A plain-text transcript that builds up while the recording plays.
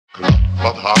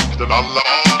Vad takten alla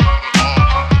var.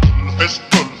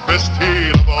 Fullfest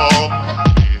hela dagen.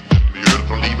 Mjöl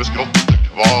från livets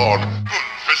grottekvarn.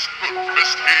 Fullfest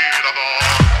hela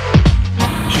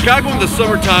dagen. Chicago in the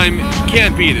summertime,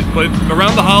 can't beat it, but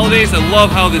around the holidays, I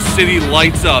love how this city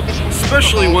lights up,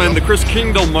 especially when the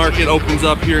Christkindlmarket opens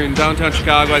up here in downtown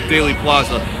Chicago at Daley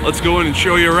Plaza. Let's go in and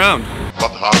show you around.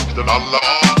 Vad takten alla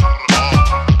var.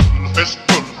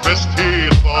 Fullfest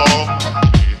hela dagen.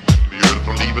 Mjöl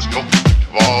från livets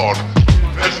grottekvarn.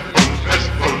 Fullfest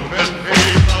hela dagen.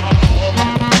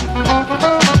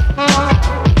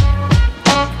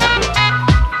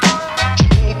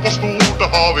 Stort på stort, det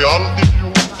har vi alltid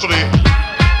gjort, så det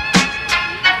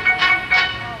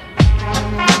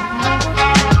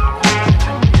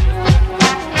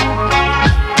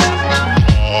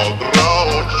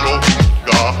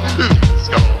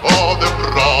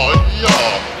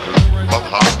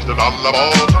alla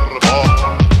var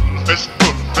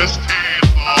fullfest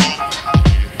hela dagen.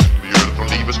 Mjöl från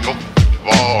livets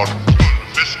grottekvarn.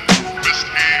 Fullfest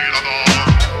hela dagen.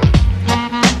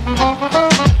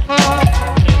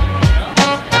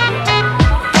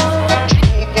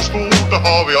 Stort på stort, det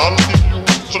har vi alltid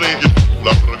gjort, så det är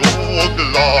jävla för att gå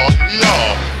glad, ja.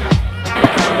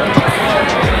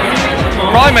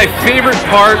 Probably my favorite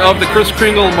part of the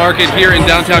Christkindlmarket here in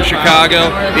downtown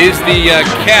Chicago is the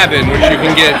cabin, which you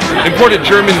can get imported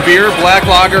German beer, black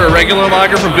lager or regular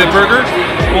lager from Bitburger,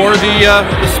 or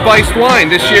the spiced wine.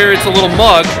 This year it's a little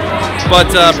mug,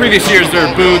 but previous years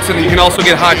they're boots, and you can also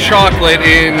get hot chocolate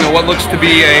in what looks to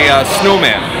be a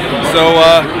snowman. So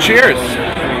cheers!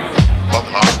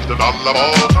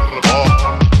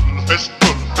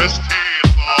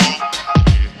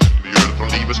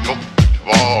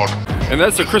 And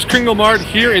that's the Christkindlmarket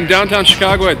here in downtown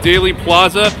Chicago at Daley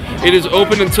Plaza. It is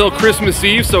open until Christmas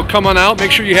Eve, so come on out.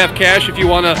 Make sure you have cash if you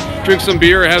want to drink some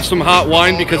beer or have some hot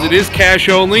wine, because it is cash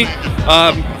only.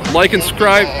 Like and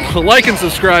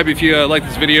subscribe if you like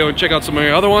this video, and check out some of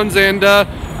my other ones. And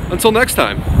until next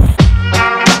time.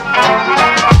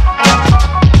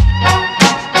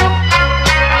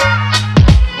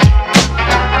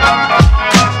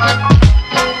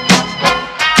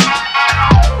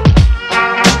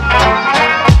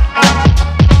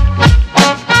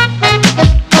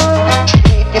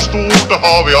 Det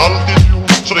har vi alltid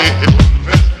gjort, så det är